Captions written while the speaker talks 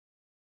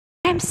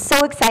am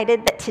so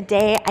excited that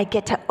today I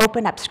get to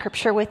open up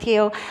scripture with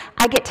you.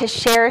 I get to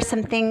share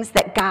some things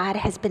that God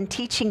has been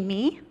teaching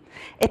me.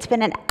 It's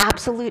been an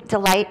absolute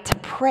delight to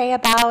pray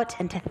about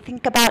and to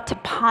think about, to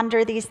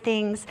ponder these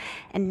things,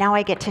 and now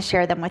I get to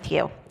share them with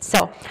you.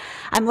 So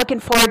I'm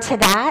looking forward to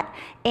that,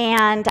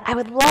 and I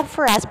would love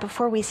for us,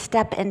 before we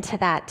step into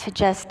that, to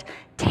just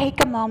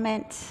take a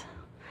moment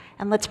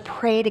and let's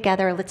pray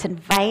together. Let's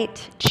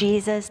invite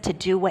Jesus to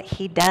do what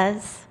he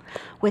does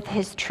with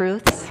his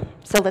truths.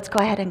 So let's go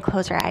ahead and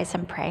close our eyes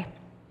and pray.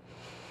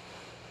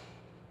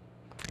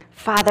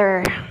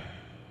 Father,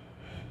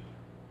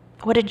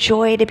 what a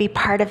joy to be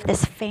part of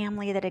this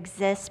family that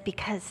exists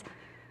because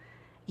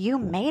you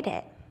made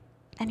it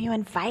and you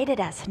invited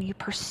us and you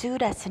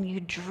pursued us and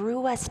you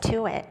drew us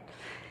to it.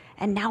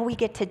 And now we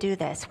get to do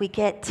this. We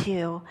get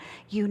to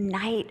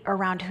unite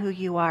around who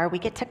you are. We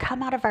get to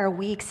come out of our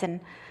weeks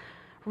and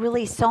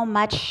really so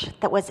much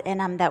that was in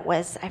them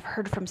I've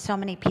heard from so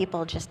many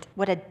people just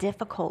what a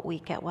difficult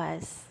week it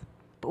was.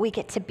 But we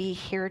get to be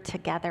here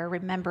together,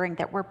 remembering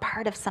that we're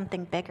part of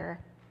something bigger.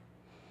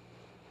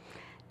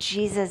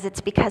 Jesus,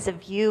 it's because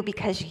of you,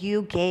 because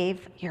you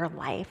gave your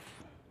life.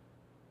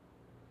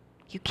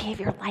 You gave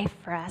your life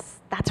for us.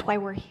 That's why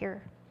we're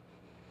here.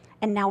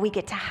 And now we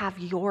get to have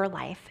your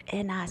life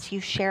in us. You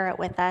share it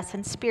with us.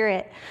 And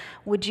Spirit,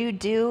 would you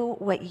do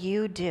what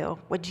you do?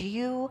 Would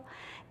you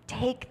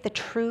take the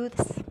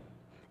truths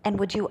and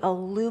would you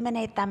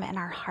illuminate them in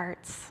our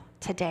hearts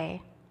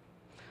today?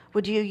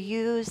 Would you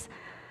use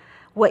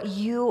what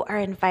you are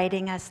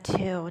inviting us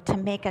to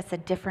make us a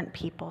different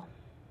people?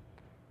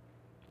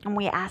 And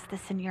we ask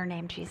this in your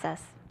name, Jesus.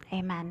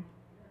 Amen.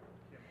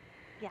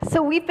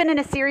 So we've been in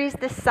a series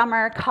this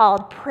summer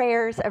called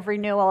Prayers of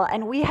Renewal,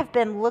 and we have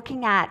been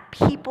looking at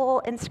people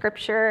in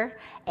Scripture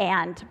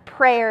and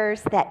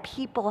prayers that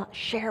people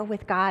share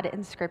with God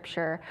in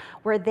Scripture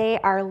where they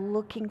are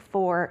looking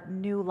for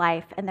new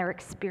life and they're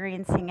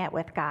experiencing it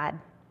with God.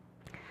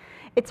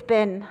 It's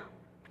been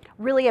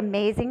really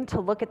amazing to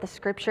look at the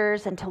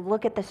Scriptures and to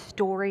look at the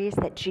stories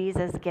that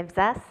Jesus gives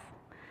us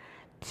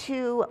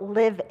to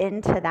live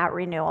into that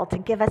renewal, to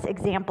give us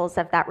examples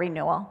of that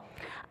renewal.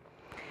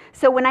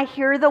 So when I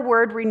hear the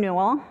word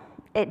renewal,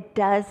 it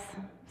does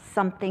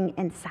something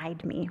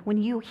inside me. When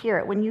you hear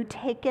it, when you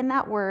take in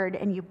that word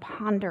and you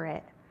ponder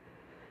it,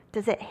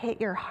 does it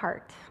hit your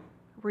heart?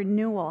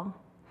 Renewal.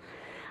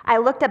 I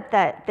looked up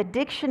the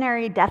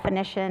dictionary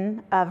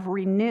definition of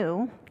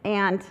renew,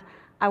 and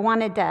I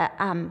wanted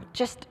to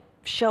just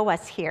show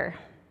us here.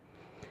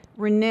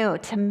 Renew,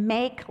 to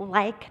make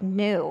like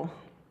new,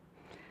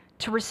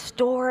 to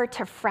restore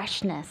to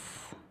freshness,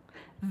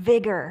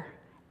 vigor,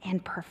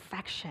 and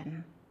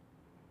perfection.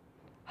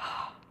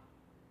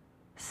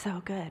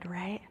 So good,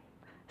 right?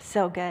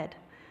 So good.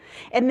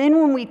 And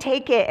then when we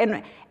take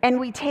it and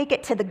we take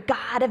it to the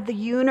God of the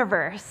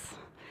universe,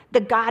 the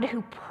God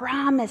who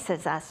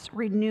promises us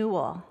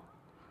renewal,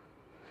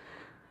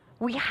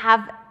 we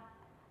have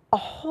a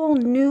whole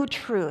new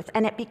truth,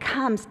 and it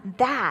becomes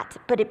that,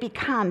 but it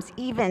becomes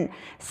even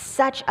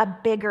such a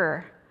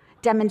bigger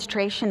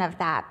demonstration of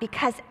that,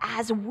 because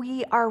as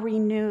we are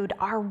renewed,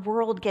 our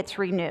world gets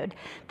renewed.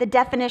 The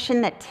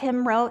definition that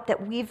Tim wrote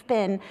that we've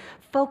been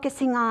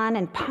focusing on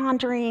and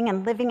pondering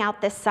and living out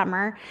this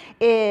summer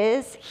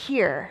is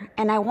here.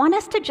 And I want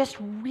us to just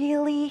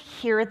really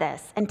hear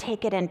this and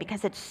take it in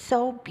because it's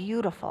so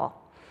beautiful.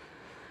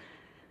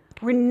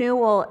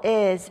 Renewal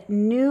is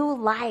new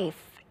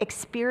life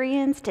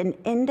experienced in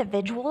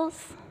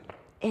individuals,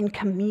 in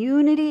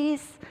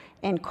communities,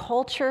 in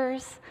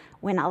cultures,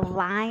 when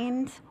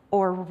aligned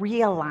or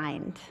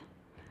realigned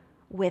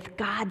with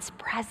God's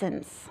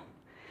presence.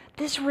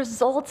 This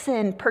results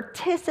in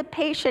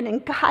participation in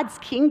God's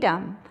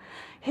kingdom,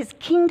 his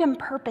kingdom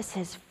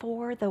purposes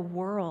for the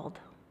world.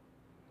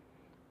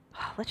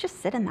 Oh, let's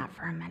just sit in that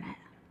for a minute.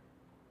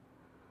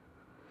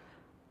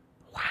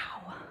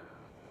 Wow.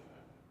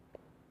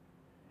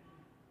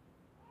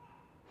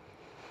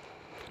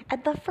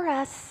 I'd love for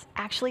us,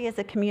 actually, as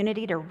a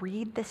community, to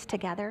read this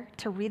together,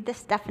 to read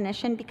this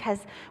definition, because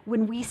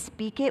when we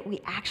speak it, we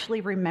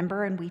actually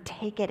remember and we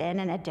take it in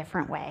a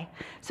different way.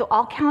 So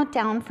I'll count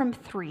down from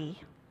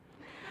 3.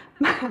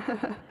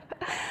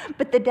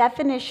 But the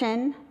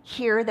definition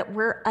here that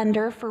we're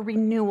under for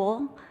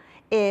renewal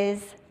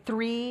is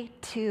 3,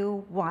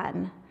 2,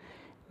 1.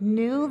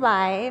 New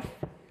life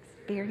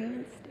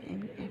experienced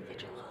in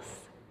individuals,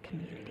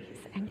 communities,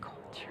 and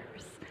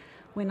cultures,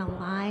 when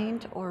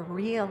aligned or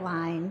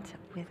realigned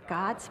with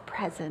God's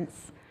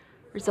presence,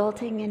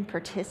 resulting in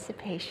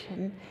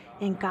participation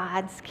in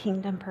God's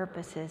kingdom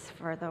purposes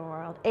for the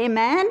world.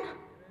 Amen?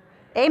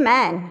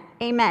 Amen.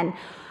 Amen.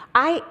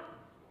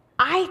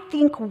 I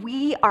think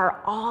we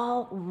are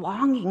all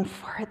longing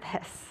for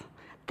this.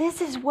 This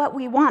is what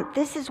we want.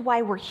 This is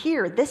why we're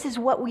here. This is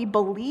what we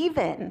believe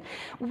in.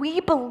 We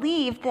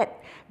believe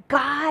that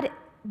God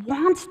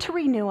wants to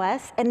renew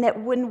us, and that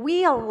when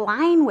we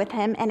align with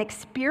him and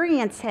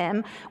experience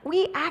him,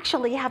 we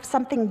actually have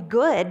something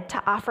good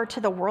to offer to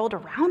the world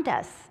around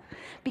us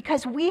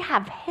because we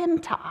have him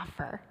to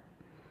offer,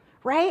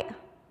 right?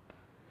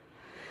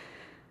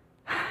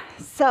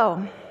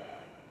 So,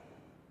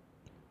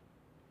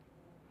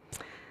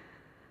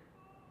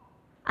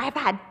 I've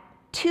had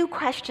 2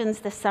 questions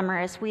this summer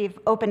as we've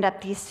opened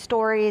up these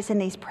stories and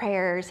these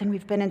prayers, and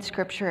we've been in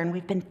Scripture and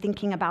we've been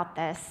thinking about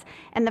this.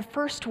 And the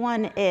first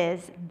one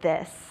is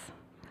this: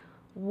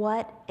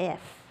 what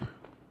if?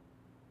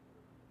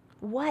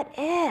 What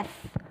if?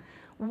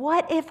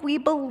 What if we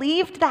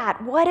believed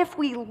that? What if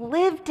we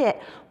lived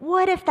it?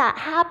 What if that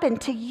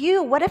happened to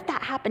you? What if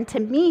that happened to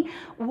me?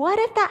 What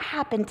if that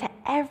happened to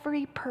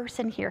every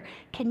person here?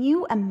 Can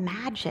you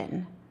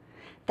imagine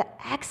the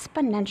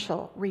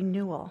exponential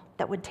renewal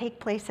that would take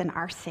place in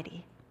our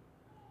city,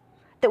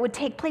 that would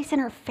take place in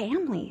our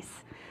families,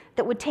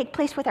 that would take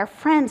place with our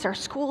friends, our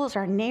schools,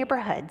 our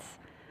neighborhoods?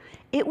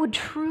 It would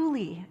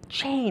truly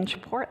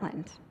change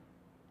Portland.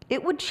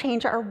 It would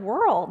change our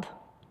world.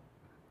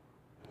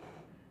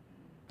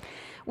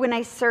 When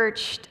I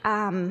searched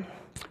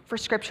for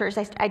scriptures,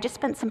 I just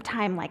spent some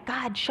time like,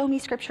 God, show me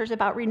scriptures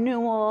about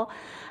renewal.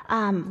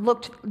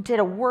 Did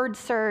a word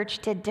search,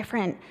 did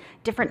different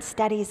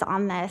studies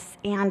on this.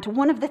 And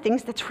one of the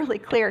things that's really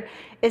clear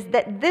is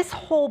that this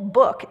whole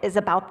book is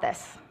about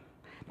this.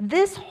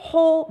 This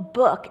whole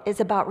book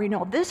is about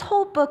renewal. This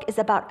whole book is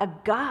about a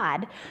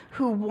God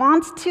who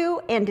wants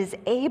to and is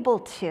able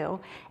to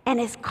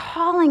and is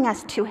calling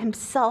us to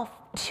himself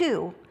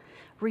to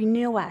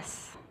renew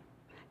us,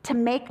 to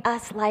make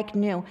us like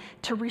new,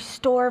 to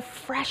restore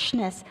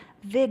freshness,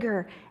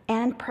 vigor,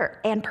 and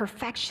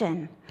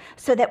perfection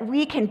so that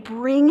we can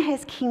bring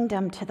his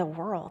kingdom to the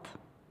world.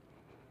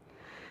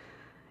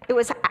 It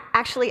was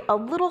actually a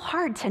little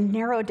hard to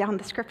narrow down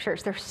the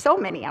scriptures. There's so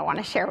many I want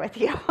to share with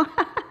you.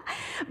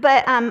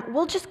 But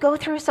we'll just go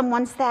through some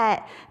ones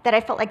that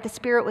I felt like the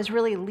Spirit was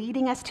really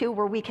leading us to,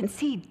 where we can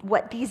see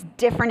what these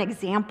different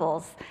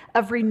examples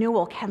of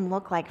renewal can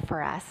look like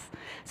for us.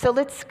 So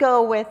let's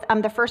go with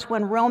the first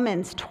one,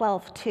 Romans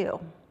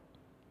 12:2.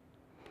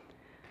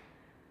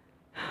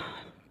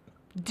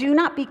 Do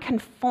not be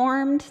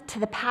conformed to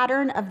the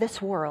pattern of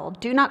this world.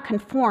 Do not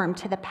conform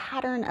to the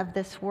pattern of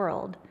this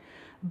world,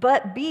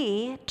 but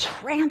be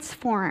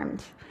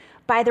transformed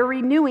by the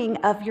renewing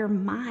of your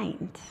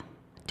mind.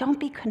 Don't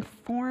be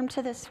conformed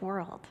to this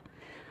world,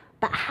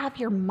 but have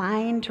your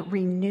mind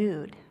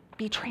renewed.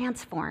 Be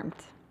transformed.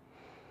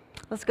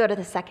 Let's go to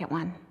the second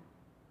one.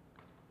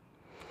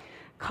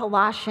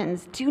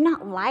 Colossians, do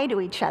not lie to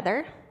each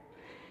other,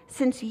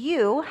 since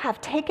you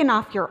have taken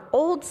off your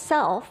old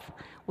self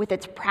with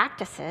its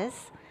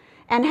practices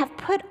and have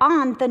put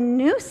on the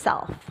new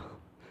self,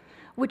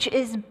 which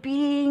is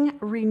being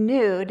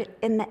renewed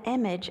in the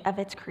image of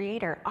its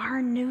creator.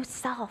 Our new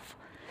self,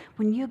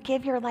 when you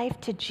give your life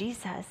to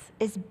Jesus,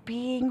 is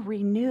being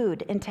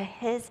renewed into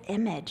his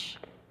image.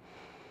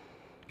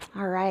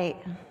 All right.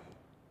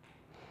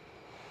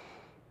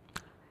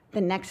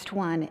 The next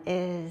one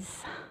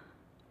is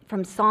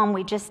from Psalm.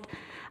 We just,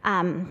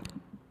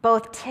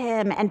 both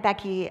Tim and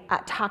Becky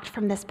talked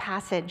from this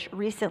passage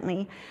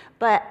recently,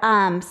 but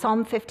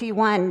Psalm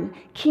 51,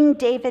 King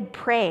David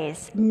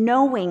prays,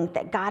 knowing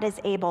that God is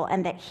able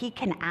and that he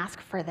can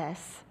ask for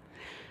this.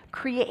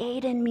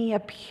 Create in me a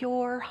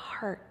pure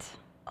heart,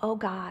 O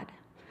God,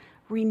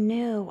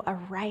 renew a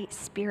right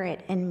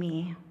spirit in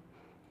me.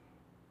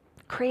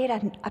 Create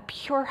a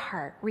pure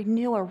heart,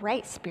 renew a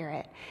right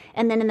spirit.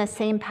 And then in the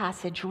same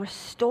passage,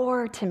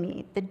 restore to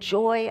me the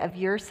joy of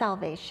your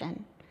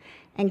salvation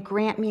and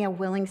grant me a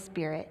willing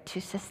spirit to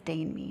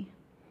sustain me.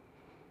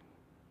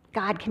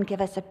 God can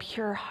give us a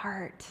pure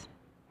heart.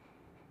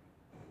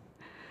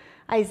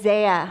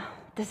 Isaiah,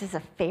 this is a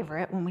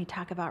favorite when we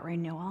talk about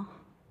renewal.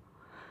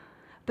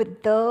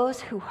 But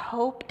those who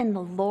hope in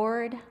the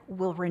Lord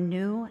will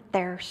renew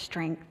their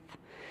strength.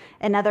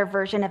 Another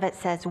version of it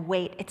says,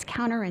 wait. It's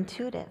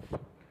counterintuitive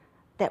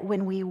that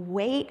when we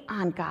wait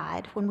on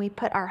God, when we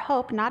put our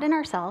hope not in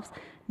ourselves,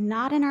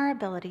 not in our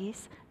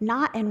abilities,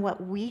 not in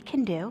what we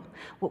can do,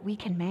 what we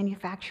can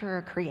manufacture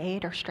or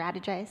create or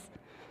strategize,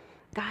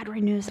 God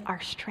renews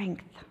our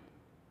strength.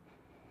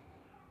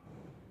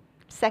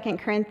 2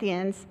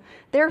 Corinthians,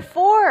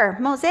 therefore,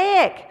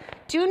 Mosaic,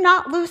 do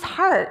not lose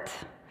heart.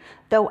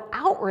 Though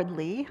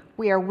outwardly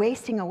we are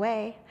wasting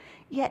away,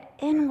 yet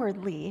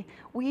inwardly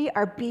we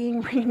are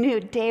being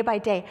renewed day by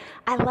day.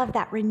 I love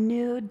that,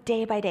 renewed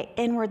day by day.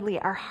 Inwardly,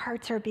 our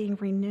hearts are being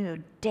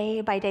renewed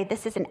day by day.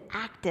 This is an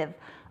active,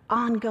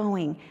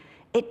 ongoing.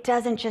 It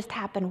doesn't just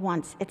happen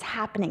once. It's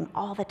happening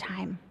all the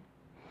time.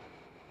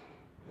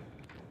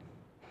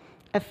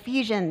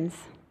 Ephesians,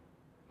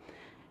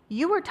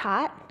 you were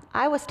taught,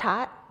 I was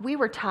taught, we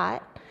were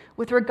taught,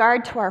 with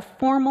regard to our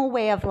formal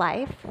way of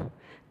life,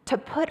 to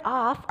put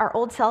off our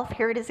old self,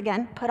 here it is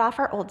again, put off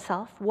our old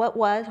self, what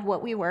was,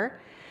 what we were,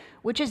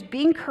 which is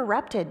being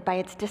corrupted by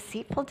its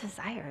deceitful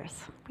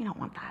desires. We don't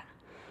want that.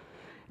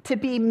 To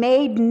be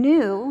made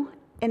new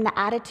in the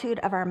attitude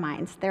of our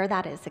minds. There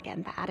that is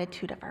again, the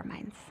attitude of our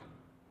minds.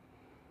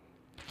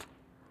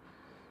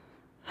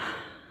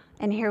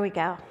 And here we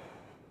go.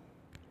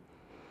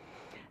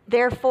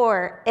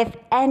 Therefore, if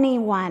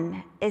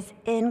anyone is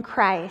in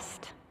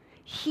Christ,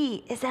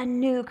 he is a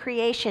new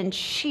creation.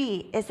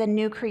 She is a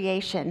new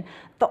creation.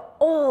 The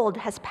old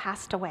has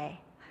passed away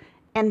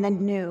and the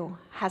new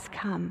has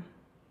come.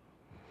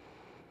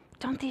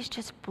 Don't these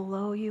just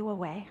blow you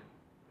away?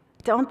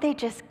 Don't they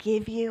just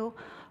give you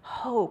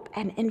hope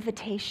and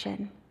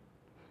invitation?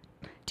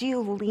 Do you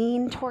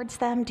lean towards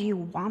them? Do you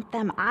want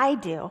them? I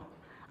do.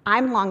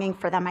 I'm longing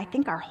for them. I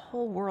think our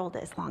whole world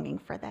is longing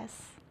for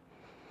this.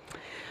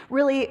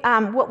 Really,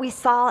 what we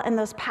saw in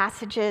those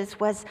passages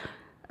was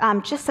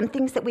just some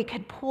things that we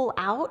could pull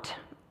out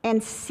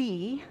and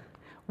see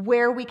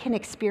where we can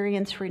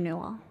experience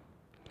renewal.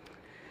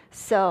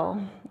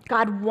 So,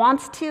 God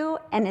wants to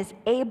and is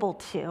able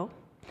to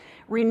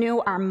renew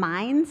our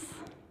minds,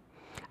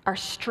 our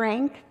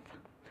strength,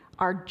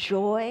 our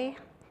joy,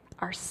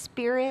 our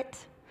spirit,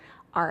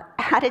 our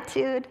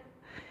attitude,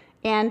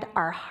 and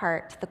our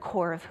heart, the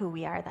core of who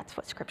we are. That's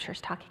what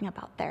Scripture's talking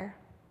about there.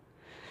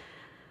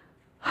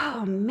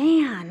 Oh,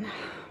 man.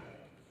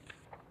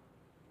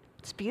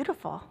 It's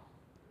beautiful.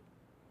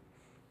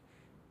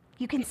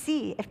 You can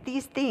see if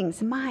these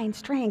things, mind,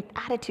 strength,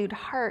 attitude,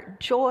 heart,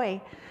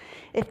 joy,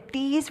 if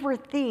these were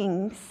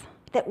things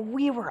that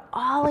we were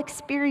all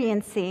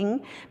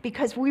experiencing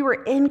because we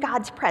were in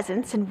God's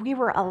presence and we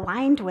were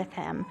aligned with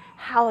Him,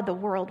 how the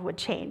world would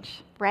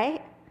change,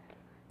 right?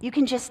 You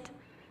can just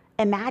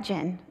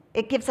imagine.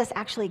 It gives us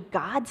actually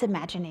God's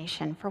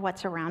imagination for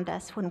what's around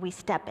us when we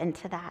step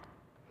into that.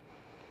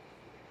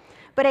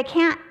 But I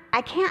can't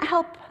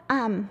help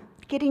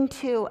getting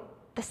to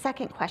the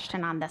second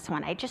question on this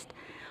one.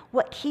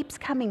 What keeps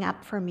coming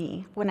up for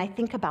me when I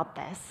think about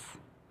this,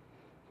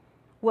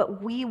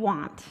 what we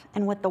want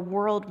and what the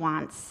world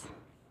wants,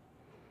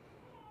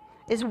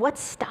 is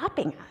what's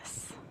stopping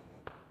us?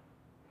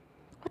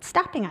 What's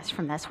stopping us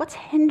from this? What's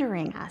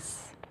hindering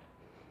us?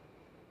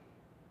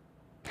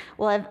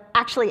 Well, I've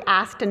actually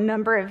asked a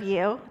number of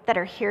you that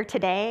are here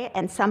today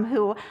and some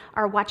who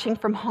are watching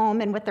from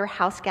home and with their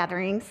house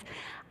gatherings.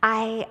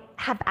 I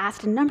have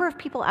asked a number of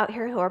people out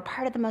here who are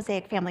part of the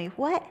Mosaic family,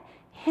 what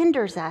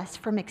hinders us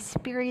from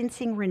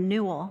experiencing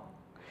renewal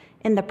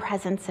in the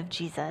presence of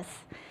Jesus?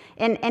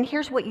 And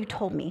here's what you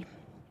told me.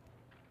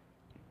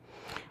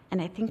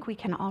 And I think we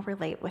can all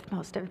relate with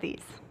most of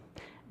these.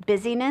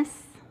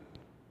 Busyness,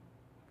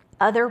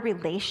 other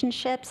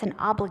relationships and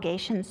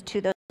obligations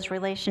to those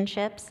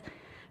relationships,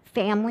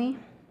 family,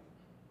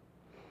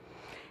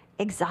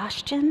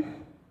 exhaustion.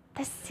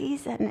 This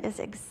season is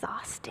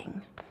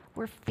exhausting.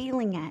 We're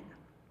feeling it.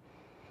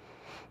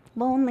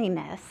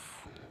 Loneliness,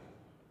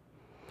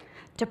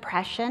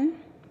 depression,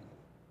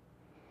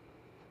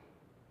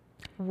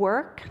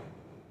 work,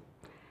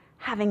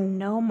 having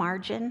no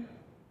margin,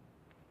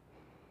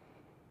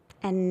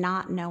 and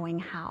not knowing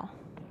how.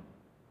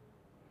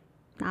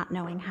 Not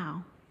knowing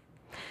how.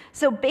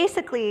 So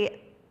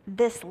basically,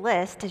 this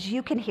list, as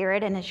you can hear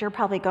it, and as you're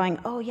probably going,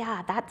 oh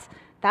yeah,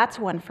 that's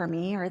one for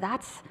me, or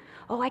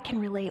I can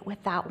relate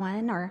with that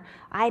one, or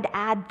I'd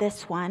add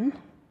this one.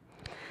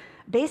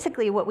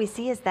 Basically, what we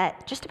see is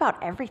that just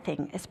about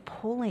everything is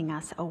pulling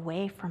us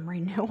away from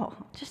renewal.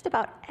 Just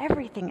about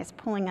everything is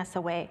pulling us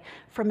away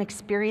from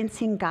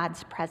experiencing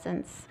God's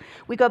presence.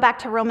 We go back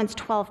to Romans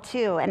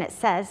 12:2, and it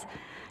says,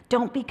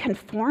 don't be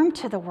conformed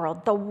to the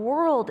world. The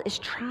world is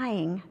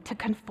trying to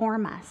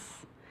conform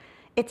us.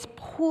 It's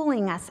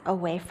pulling us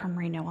away from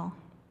renewal.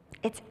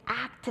 It's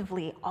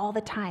actively, all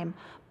the time,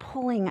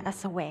 pulling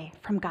us away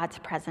from God's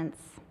presence.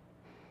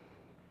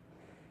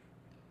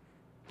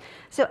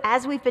 So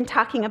as we've been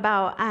talking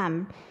about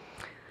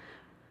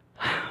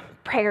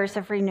prayers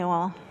of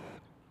renewal,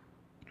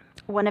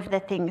 one of the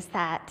things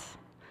that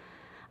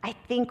I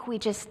think we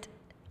just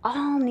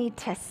all need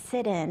to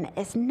sit in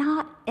is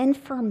not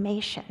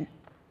information.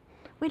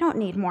 We don't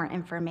need more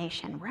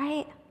information,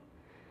 right?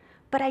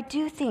 But I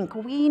do think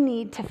we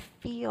need to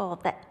feel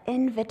the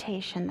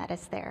invitation that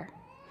is there,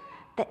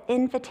 the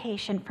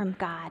invitation from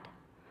God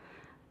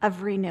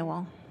of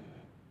renewal.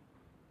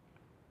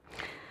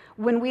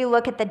 When we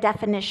look at the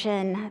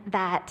definition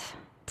that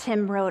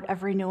Tim wrote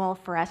of renewal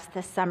for us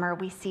this summer,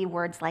 we see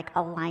words like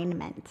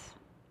alignment.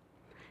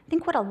 I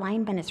think what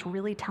alignment is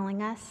really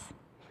telling us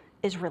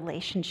is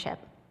relationship.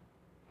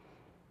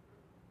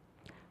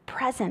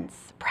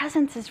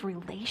 Presence is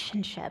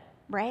relationship,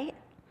 right?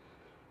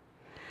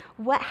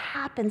 What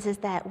happens is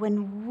that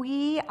when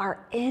we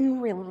are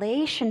in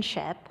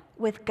relationship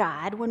with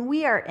God, when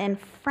we are in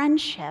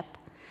friendship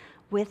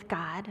with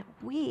God,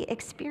 we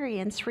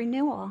experience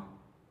renewal.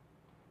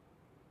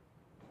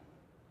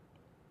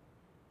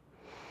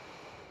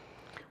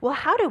 Well,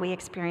 how do we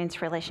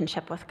experience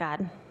relationship with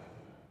God?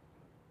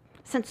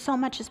 Since so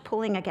much is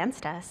pulling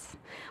against us.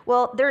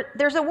 Well,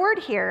 there's a word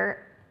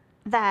here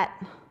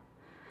that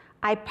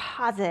I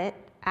posit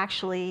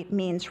actually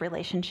means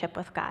relationship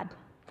with God.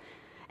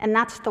 And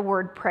that's the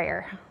word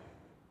prayer.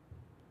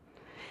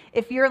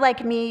 If you're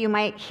like me, you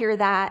might hear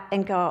that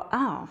and go,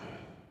 oh,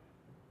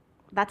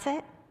 that's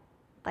it?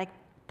 Like,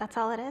 that's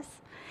all it is?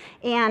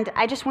 And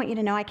I just want you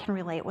to know I can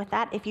relate with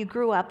that. If you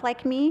grew up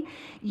like me,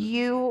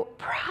 you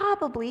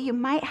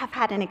might have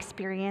had an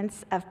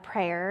experience of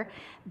prayer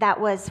that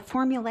was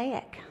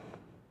formulaic.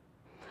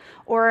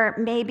 Or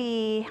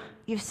maybe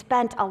you've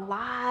spent a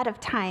lot of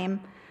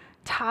time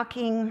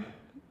talking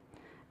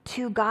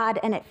to God,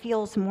 and it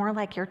feels more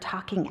like you're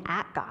talking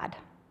at God.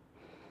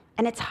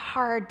 And it's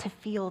hard to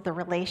feel the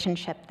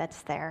relationship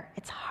that's there.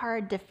 It's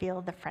hard to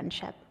feel the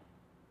friendship.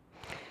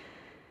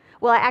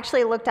 Well, I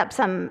actually looked up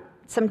some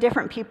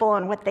different people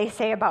and what they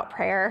say about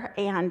prayer,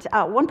 and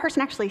one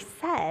person actually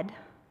said,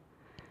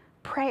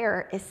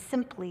 prayer is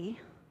simply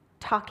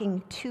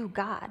talking to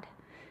God.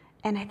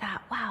 And I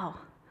thought, wow,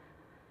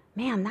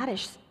 man, that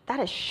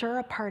is sure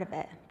a part of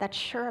it. That's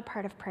sure a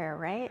part of prayer,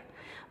 right?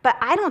 But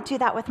I don't do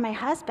that with my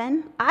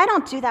husband. I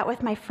don't do that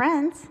with my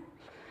friends.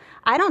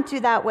 I don't do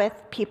that with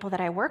people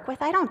that I work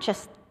with. I don't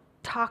just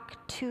talk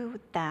to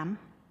them.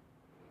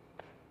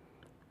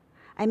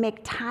 I make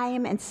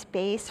time and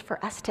space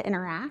for us to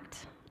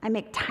interact. I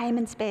make time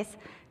and space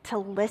to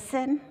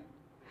listen,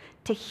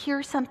 to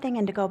hear something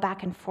and to go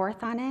back and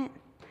forth on it.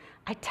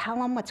 I tell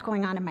them what's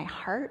going on in my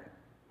heart.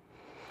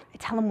 I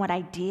tell them what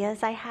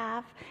ideas I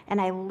have, and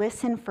I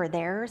listen for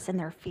theirs and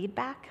their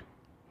feedback.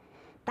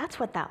 That's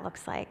what that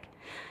looks like.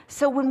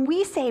 So when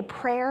we say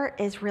prayer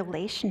is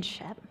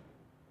relationship,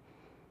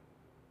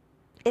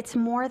 it's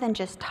more than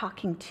just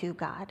talking to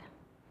God.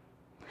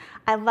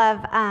 I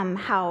love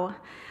how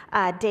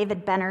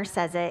David Benner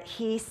says it.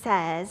 He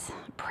says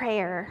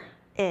prayer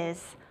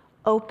is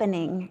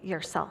opening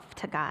yourself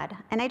to God.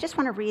 And I just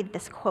want to read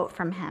this quote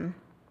from him.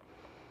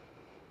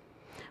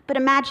 But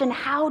imagine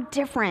how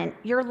different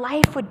your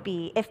life would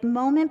be if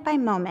moment by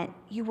moment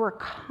you were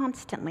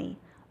constantly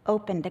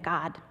open to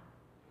God.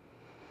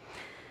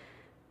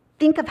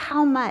 Think of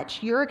how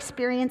much your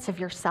experience of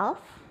yourself,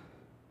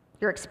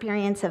 your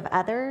experience of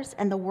others,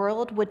 and the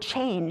world would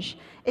change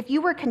if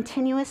you were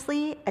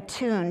continuously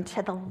attuned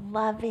to the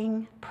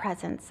loving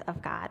presence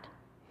of God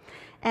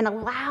and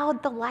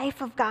allowed the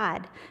life of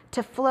God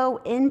to flow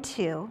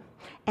into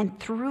and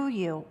through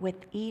you with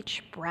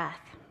each breath.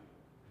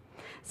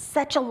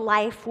 Such a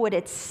life would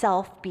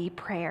itself be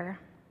prayer.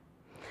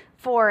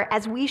 For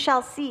as we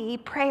shall see,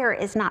 prayer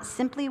is not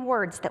simply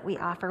words that we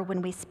offer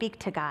when we speak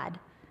to God,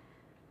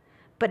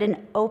 but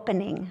an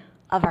opening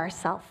of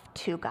ourselves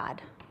to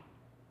God.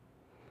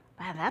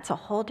 Wow, that's a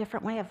whole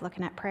different way of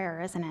looking at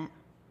prayer, isn't it?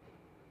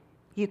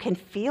 You can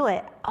feel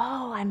it.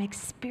 Oh,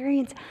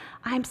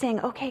 I'm saying,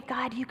 okay,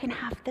 God, you can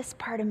have this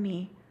part of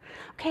me.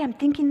 Okay, I'm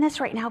thinking this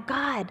right now.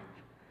 God,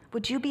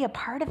 would you be a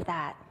part of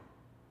that?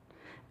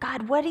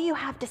 God, what do you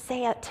have to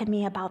say to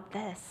me about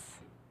this?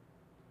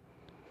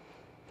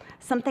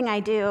 Something I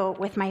do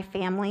with my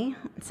family,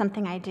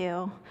 something I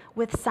do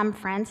with some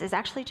friends is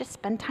actually just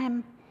spend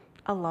time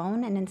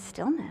alone and in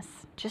stillness,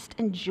 just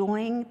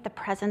enjoying the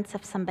presence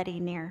of somebody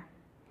near.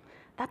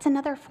 That's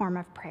another form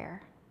of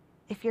prayer,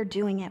 if you're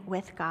doing it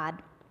with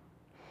God.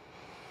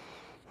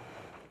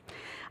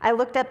 I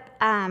looked up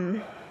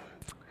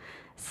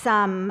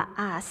some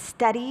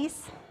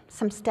studies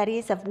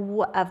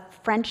of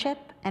friendship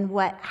and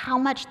how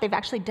much they've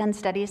actually done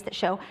studies that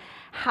show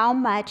how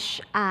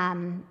many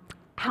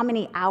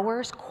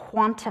hours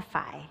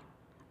quantify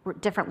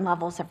different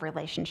levels of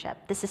relationship.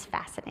 This is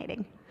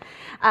fascinating.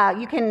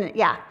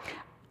 A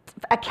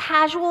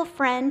casual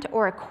friend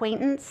or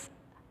acquaintance,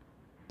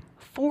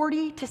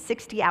 40 to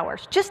 60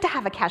 hours just to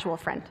have a casual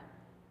friend.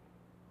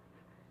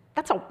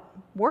 That's a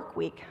work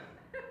week.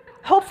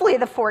 Hopefully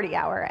the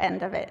 40-hour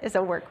end of it is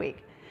a work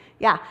week.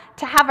 Yeah,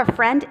 to have a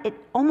friend, it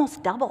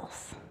almost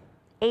doubles,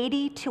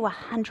 80 to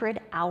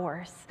 100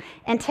 hours.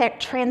 And to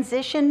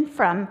transition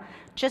from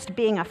just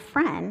being a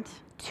friend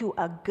to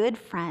a good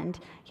friend,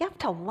 you have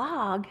to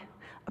log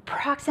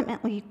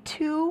approximately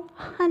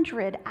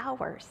 200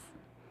 hours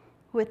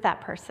with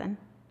that person.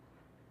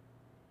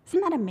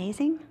 Isn't that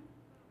amazing?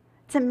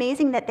 It's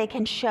amazing that they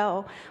can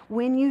show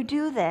when you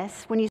do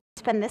this, when you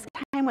spend this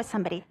time with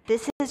somebody,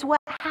 this is what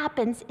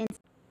happens in.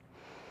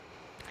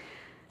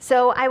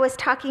 So I was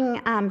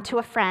talking to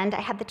a friend.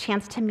 I had the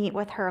chance to meet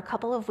with her a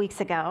couple of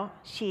weeks ago.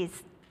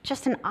 She's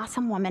just an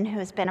awesome woman who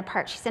has been a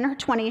part. She's in her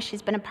 20s.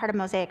 She's been a part of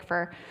Mosaic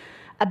for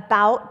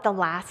about the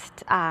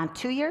last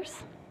 2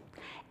 years.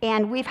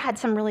 And we've had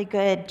some really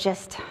good,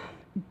 just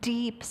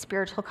deep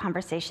spiritual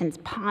conversations,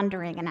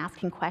 pondering and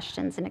asking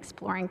questions and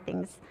exploring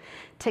things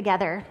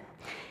together.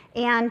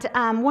 And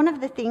one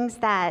of the things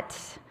that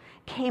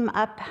came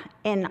up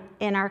in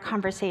our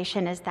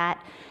conversation is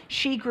that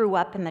she grew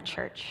up in the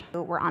church.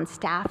 We're on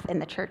staff in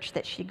the church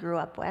that she grew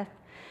up with.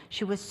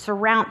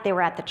 They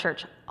were at the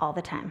church all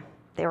the time.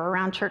 They were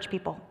around church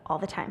people all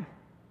the time.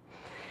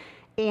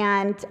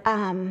 And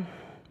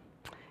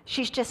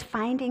she's just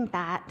finding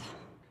that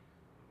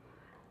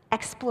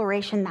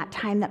exploration, that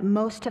time that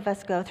most of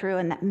us go through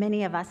and that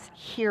many of us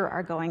here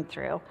are going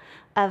through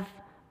of,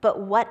 but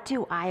what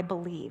do I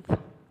believe?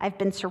 I've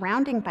been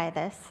surrounded by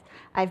this.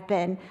 I've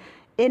been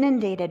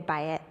inundated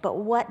by it, but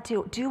what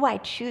do I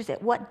choose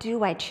it? What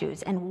do I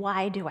choose, and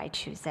why do I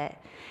choose it?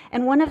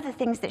 And one of the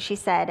things that she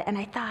said, and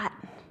I thought,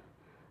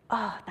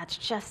 oh, that's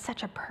just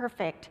such a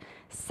perfect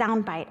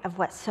soundbite of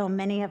what so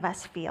many of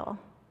us feel,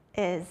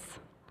 is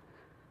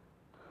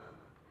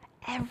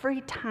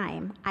every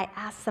time I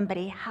ask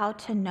somebody how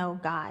to know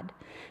God,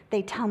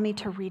 they tell me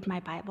to read my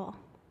Bible.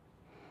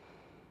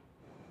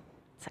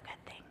 It's a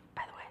good thing,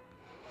 by the way.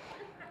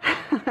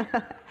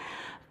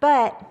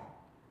 But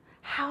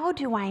how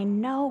do I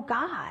know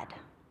God?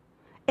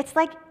 It's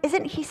like,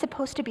 isn't he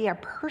supposed to be a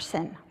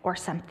person or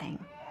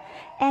something?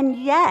 And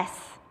yes,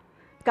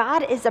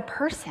 God is a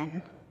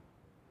person.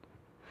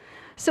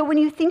 So when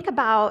you think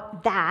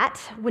about that,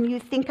 when you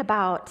think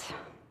about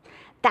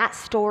that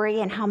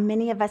story and how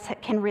many of us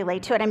can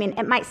relate to it, I mean,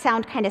 it might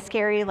sound kind of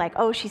scary, like,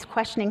 oh, she's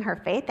questioning her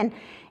faith,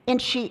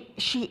 and she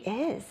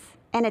is.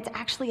 And it's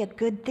actually a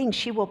good thing.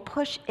 She will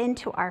push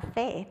into our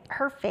faith,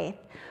 her faith,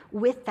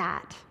 with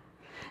that.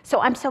 So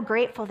I'm so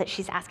grateful that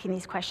she's asking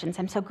these questions.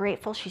 I'm so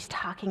grateful she's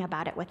talking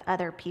about it with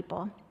other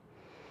people.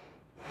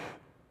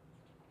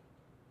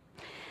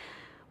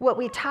 What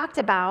we talked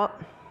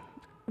about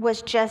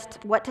was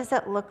just, what does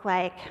it look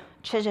like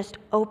to just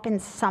open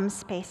some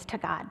space to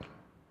God?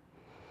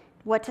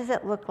 What does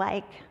it look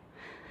like?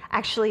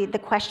 Actually, the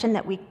question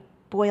that we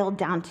boiled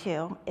down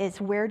to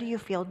is, where do you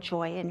feel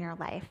joy in your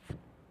life?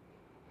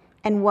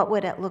 And what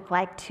would it look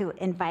like to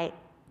invite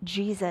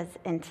Jesus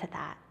into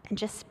that and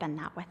just spend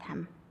that with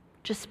him?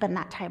 Just spend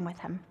that time with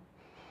him.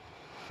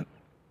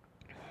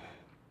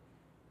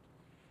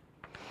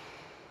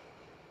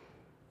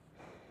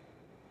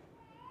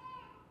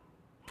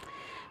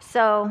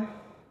 So,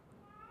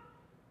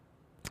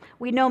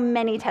 we know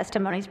many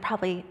testimonies,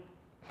 probably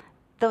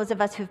those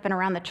of us who've been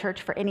around the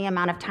church for any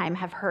amount of time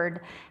have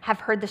heard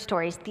the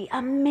stories, the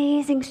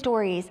amazing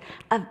stories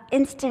of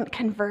instant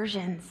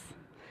conversions,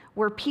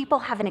 where people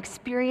have an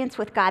experience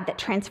with God that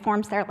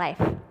transforms their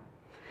life.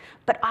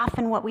 But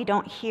often what we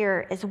don't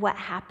hear is what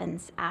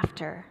happens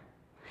after.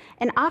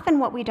 And often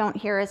what we don't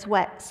hear is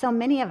what so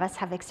many of us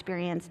have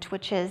experienced,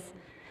 which is,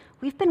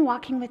 we've been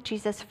walking with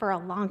Jesus for a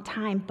long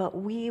time, but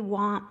we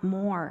want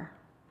more.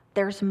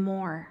 There's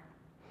more.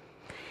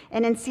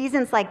 And in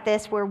seasons like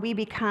this, where we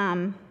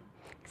become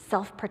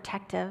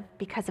self-protective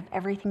because of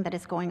everything that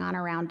is going on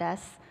around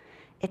us,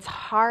 it's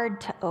hard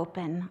to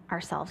open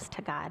ourselves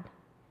to God.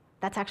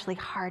 That's actually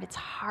hard. It's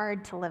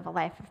hard to live a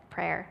life of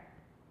prayer.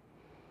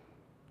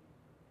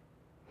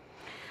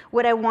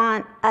 What I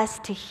want us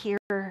to hear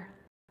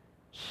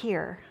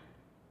here,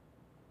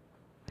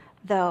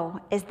 though,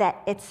 is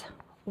that it's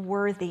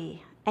worthy,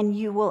 and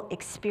you will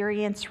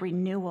experience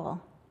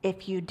renewal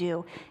if you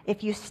do.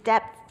 If you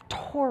step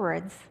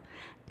towards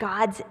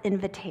God's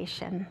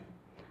invitation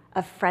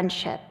of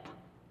friendship,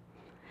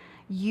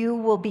 you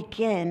will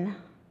begin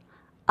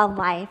a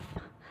life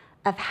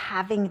of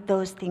having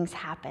those things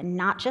happen,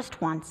 not just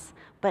once,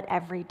 but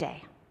every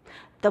day.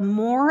 The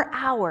more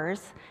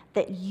hours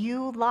that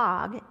you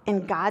log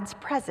in God's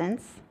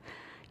presence,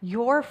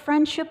 your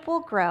friendship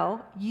will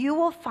grow. You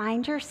will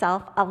find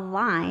yourself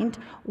aligned.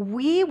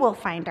 We will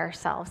find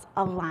ourselves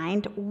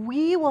aligned.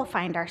 We will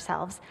find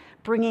ourselves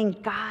bringing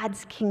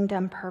God's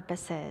kingdom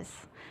purposes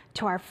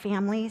to our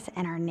families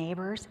and our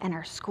neighbors and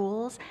our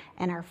schools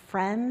and our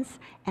friends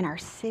and our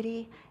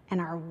city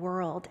and our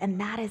world. And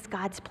that is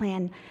God's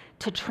plan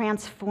to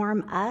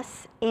transform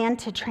us and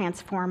to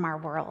transform our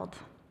world.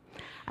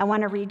 I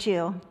want to read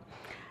you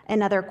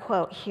another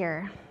quote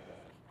here.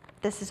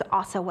 This is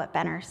also what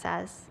Benner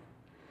says.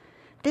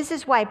 This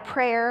is why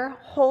prayer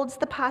holds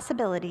the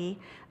possibility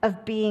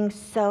of being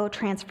so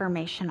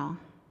transformational.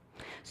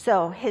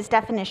 So, his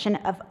definition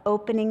of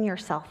opening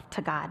yourself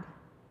to God.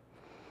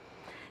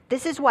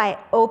 This is why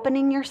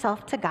opening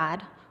yourself to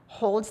God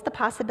holds the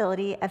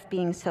possibility of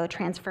being so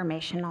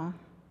transformational.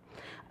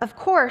 Of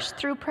course,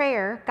 through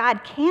prayer,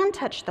 God can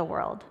touch the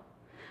world.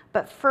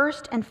 But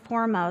first and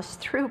foremost,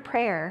 through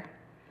prayer,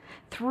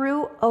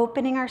 through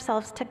opening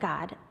ourselves to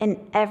God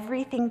in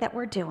everything that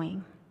we're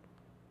doing,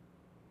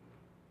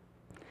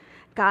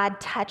 God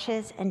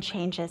touches and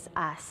changes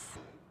us.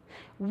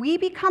 We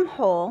become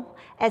whole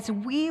as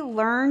we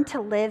learn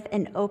to live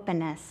in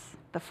openness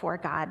before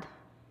God.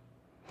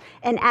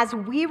 And as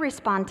we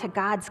respond to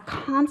God's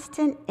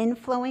constant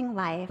inflowing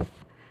life,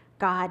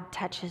 God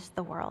touches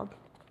the world.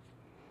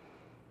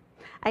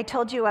 I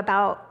told you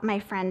about my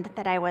friend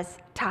that I was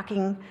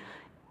talking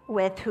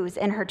with who's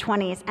in her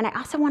 20s, and I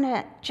also want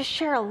to just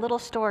share a little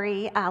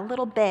story, a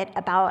little bit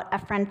about a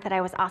friend that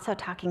I was also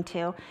talking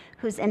to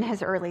who's in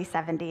his early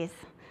 70s.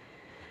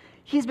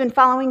 He's been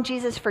following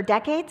Jesus for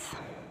decades,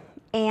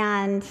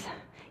 and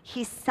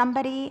he's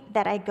somebody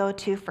that I go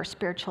to for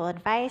spiritual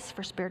advice,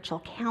 for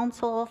spiritual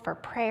counsel, for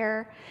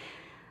prayer.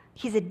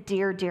 He's a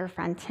dear, dear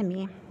friend to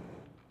me.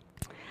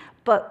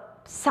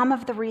 But some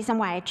of the reason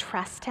why I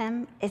trust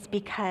him is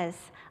because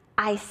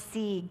I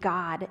see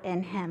God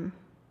in him.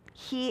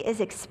 He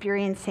is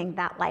experiencing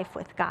that life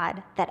with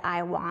God that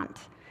I want.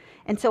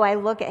 And so I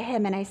look at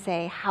him and I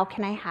say, how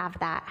can I have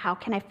that? How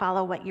can I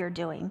follow what you're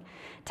doing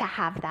to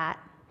have that?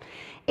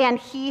 And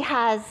he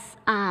has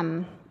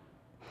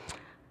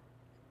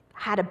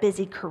had a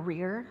busy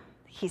career.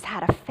 He's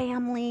had a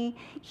family.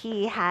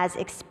 He has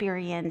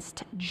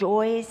experienced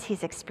joys.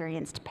 He's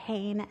experienced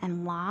pain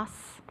and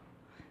loss.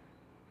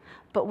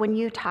 But when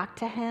you talk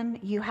to him,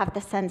 you have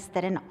the sense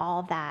that in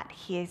all that,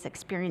 he is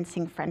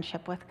experiencing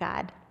friendship with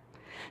God.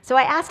 So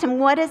I asked him,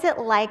 what is it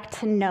like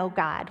to know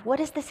God? What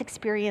is this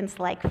experience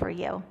like for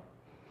you?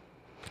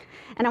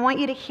 And I want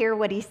you to hear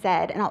what he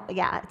said. And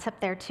it's up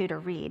there too to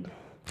read.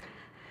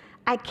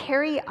 I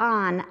carry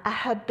on a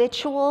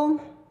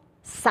habitual,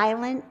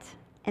 silent,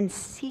 and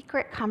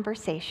secret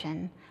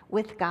conversation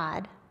with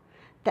God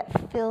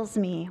that fills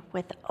me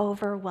with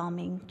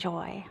overwhelming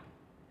joy.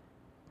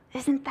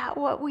 Isn't that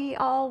what we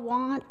all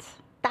want?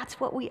 That's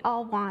what we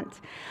all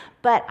want.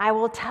 But I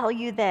will tell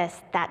you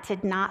this, that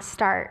did not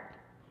start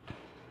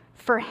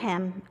for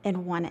him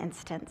in one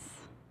instance.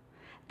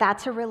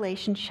 That's a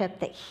relationship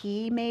that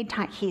he made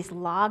time. He's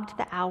logged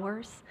the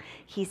hours.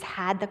 He's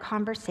had the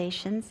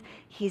conversations.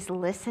 He's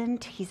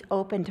listened. He's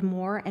opened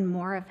more and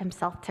more of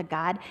himself to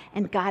God.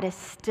 And God is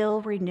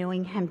still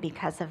renewing him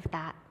because of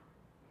that.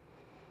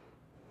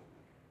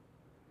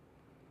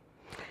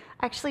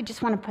 I actually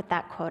just want to put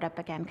that quote up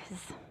again because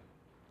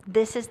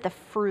this is the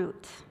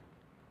fruit.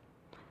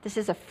 This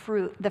is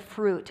the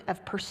fruit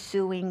of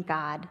pursuing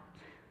God.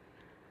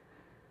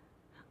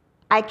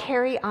 I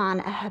carry on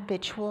a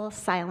habitual,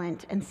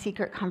 silent, and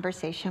secret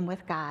conversation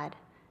with God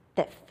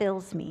that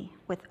fills me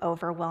with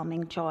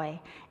overwhelming joy.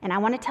 And I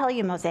want to tell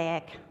you,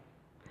 Mosaic,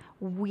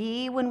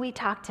 when we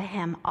talk to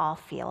him, all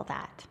feel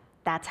that.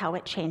 That's how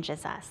it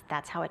changes us.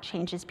 That's how it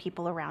changes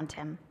people around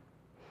him.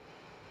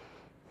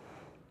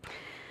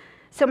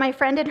 So my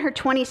friend in her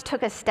 20s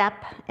took a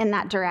step in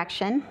that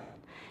direction.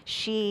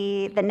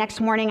 The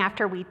next morning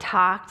after we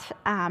talked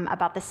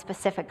about this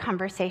specific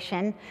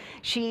conversation,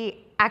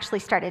 she actually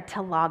started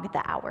to log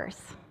the hours.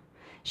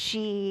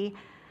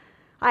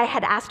 I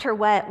had asked her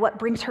what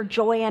brings her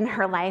joy in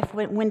her life,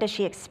 when does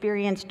she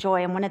experience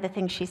joy, and one of the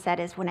things she said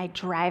is when I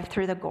drive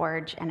through the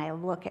gorge and I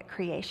look at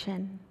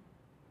creation,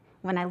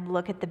 when I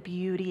look at the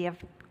beauty of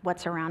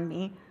what's around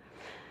me.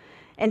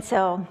 And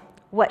so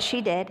what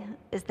she did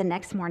is the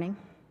next morning,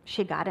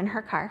 she got in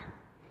her car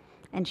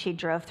and she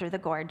drove through the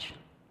gorge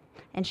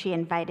and she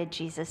invited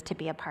Jesus to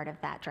be a part of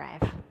that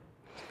drive.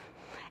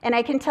 And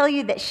I can tell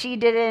you that she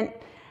didn't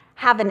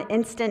have an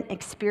instant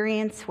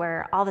experience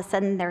where all of a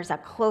sudden there's a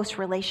close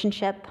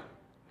relationship,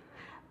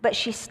 but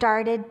she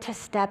started to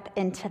step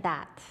into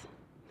that.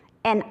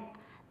 And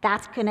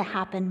that's going to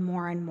happen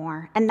more and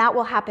more. And that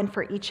will happen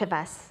for each of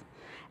us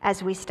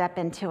as we step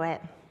into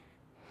it.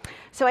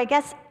 So I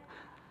guess,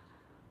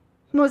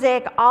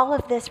 Mosaic, all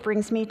of this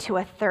brings me to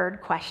a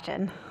third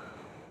question.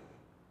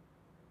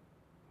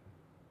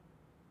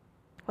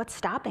 What's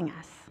stopping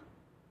us?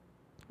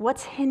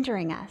 What's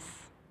hindering us?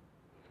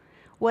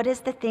 What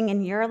is the thing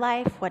in your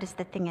life? What is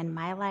the thing in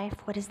my life?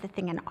 What is the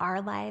thing in our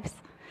lives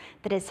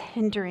that is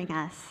hindering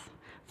us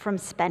from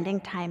spending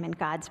time in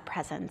God's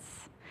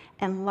presence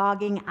and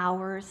logging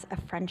hours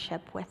of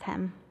friendship with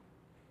him?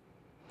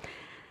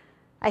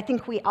 I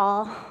think we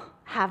all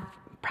have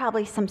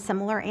probably some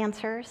similar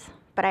answers,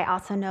 but I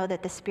also know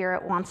that the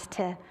Spirit wants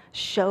to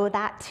show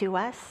that to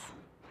us.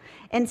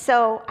 And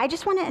so I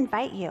just want to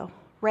invite you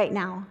right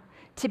now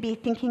to be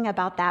thinking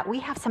about that. We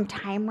have some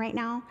time right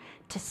now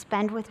to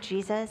spend with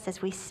Jesus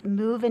as we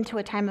move into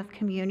a time of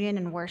communion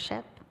and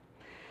worship.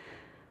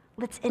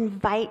 Let's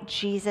invite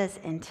Jesus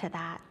into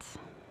that.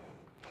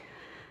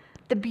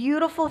 The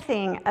beautiful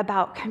thing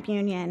about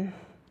communion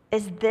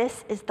is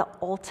this is the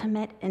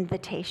ultimate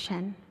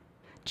invitation.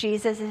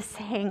 Jesus is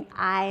saying,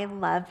 I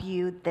love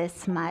you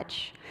this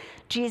much.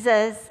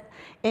 Jesus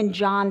in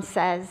John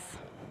says,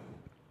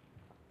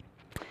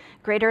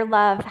 greater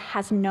love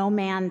has no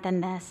man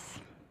than this,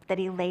 that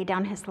he lay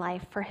down his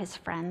life for his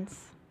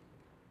friends.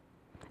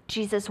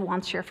 Jesus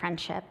wants your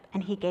friendship,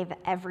 and he gave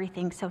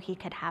everything so he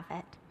could have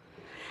it.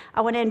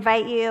 I want to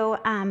invite you,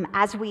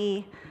 as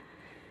we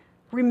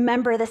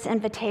remember this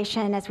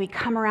invitation, as we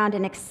come around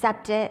and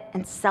accept it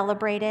and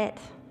celebrate it,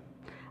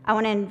 I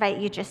want to invite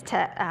you just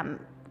to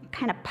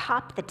kind of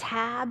pop the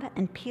tab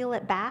and peel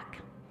it back,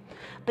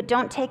 but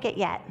don't take it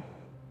yet.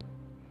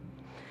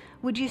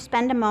 Would you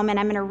spend a moment?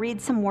 I'm going to read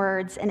some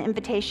words, an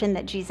invitation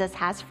that Jesus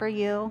has for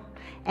you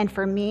and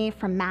for me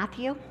from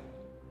Matthew.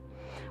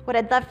 What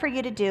I'd love for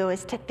you to do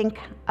is to think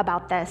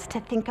about this, to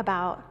think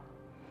about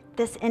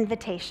this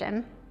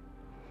invitation.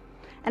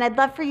 And I'd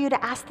love for you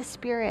to ask the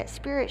Spirit,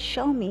 Spirit,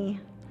 show me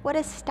what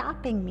is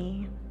stopping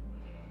me.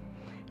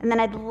 And then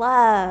I'd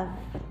love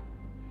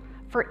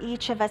for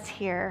each of us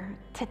here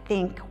to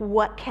think,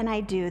 what can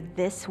I do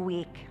this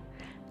week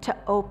to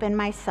open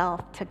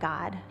myself to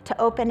God, to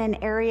open an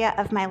area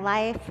of my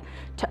life,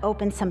 to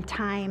open some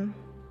time,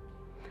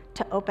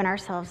 to open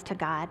ourselves to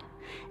God.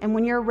 And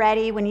when you're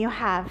ready, when you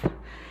have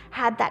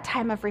had that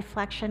time of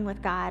reflection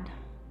with God,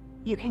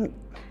 you can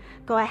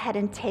go ahead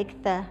and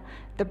take the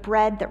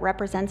bread that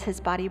represents his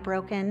body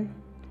broken,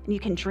 and you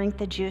can drink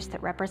the juice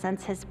that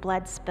represents his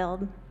blood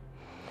spilled,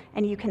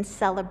 and you can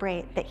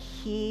celebrate that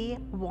he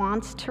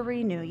wants to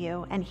renew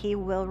you, and he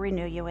will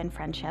renew you in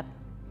friendship.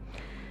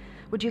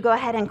 Would you go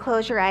ahead and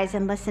close your eyes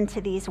and listen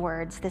to these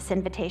words, this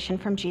invitation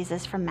from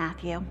Jesus from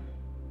Matthew?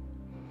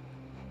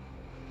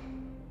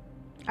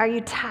 Are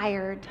you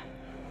tired?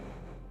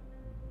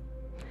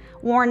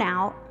 Worn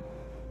out?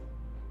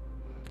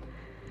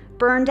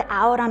 Burned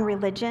out on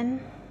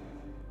religion?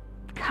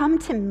 Come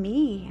to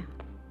me.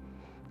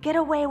 Get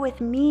away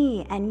with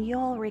me and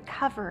you'll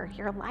recover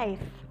your life.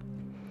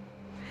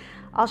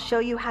 I'll show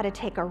you how to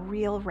take a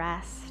real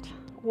rest.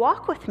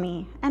 Walk with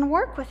me and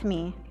work with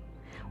me.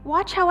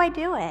 Watch how I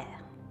do it.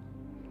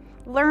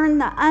 Learn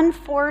the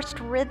unforced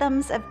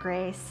rhythms of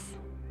grace.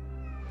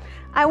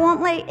 I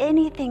won't lay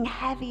anything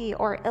heavy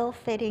or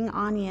ill-fitting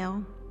on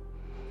you.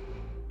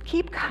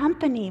 Keep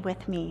company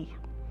with me,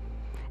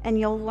 and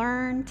you'll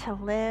learn to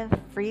live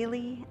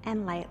freely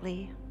and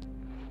lightly.